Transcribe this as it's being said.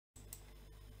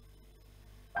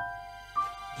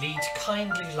Lead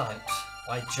Kindly Light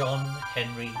by John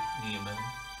Henry Newman.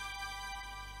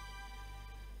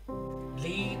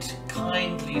 Lead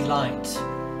kindly light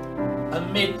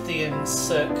amid the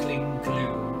encircling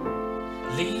gloom.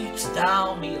 Lead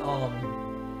thou me on.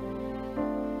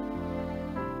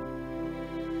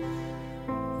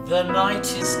 The night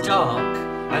is dark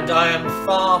and I am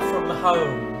far from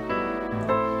home.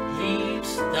 Lead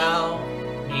thou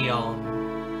me on.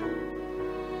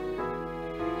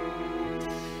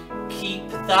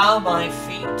 Keep thou my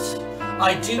feet,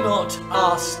 I do not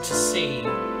ask to see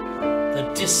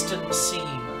the distant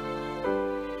scene.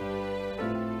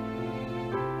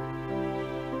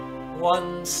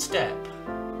 One step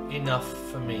enough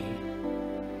for me.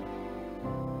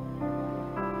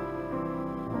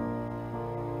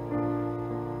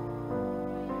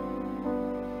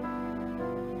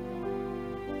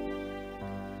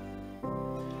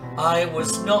 I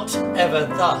was not ever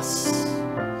thus,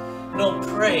 nor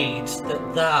prayed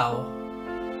that thou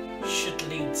should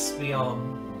lead me on.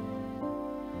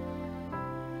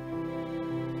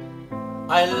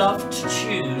 I loved to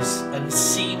choose and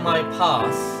see my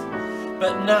path,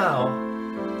 but now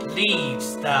lead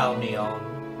thou me on.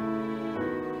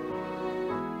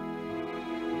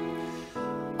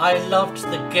 I loved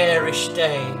the garish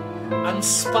day, and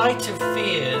spite of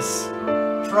fears,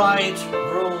 pride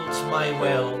ruled my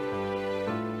will.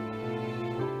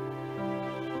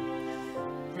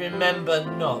 Remember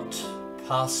not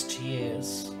past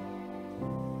years.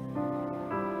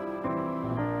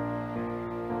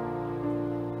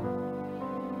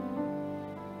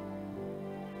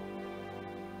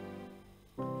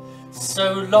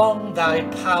 So long thy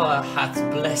power hath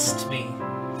blessed me,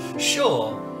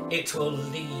 sure it will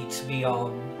lead me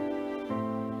on.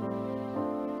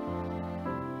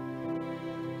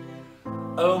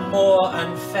 O moor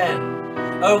and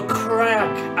fen, O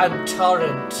crag and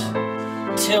torrent,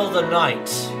 till the night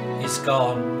is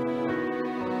gone.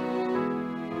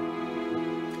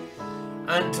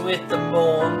 And with the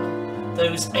morn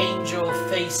those angel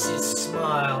faces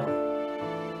smile,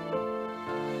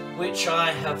 which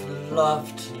I have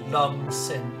loved long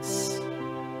since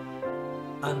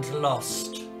and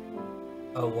lost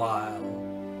a while.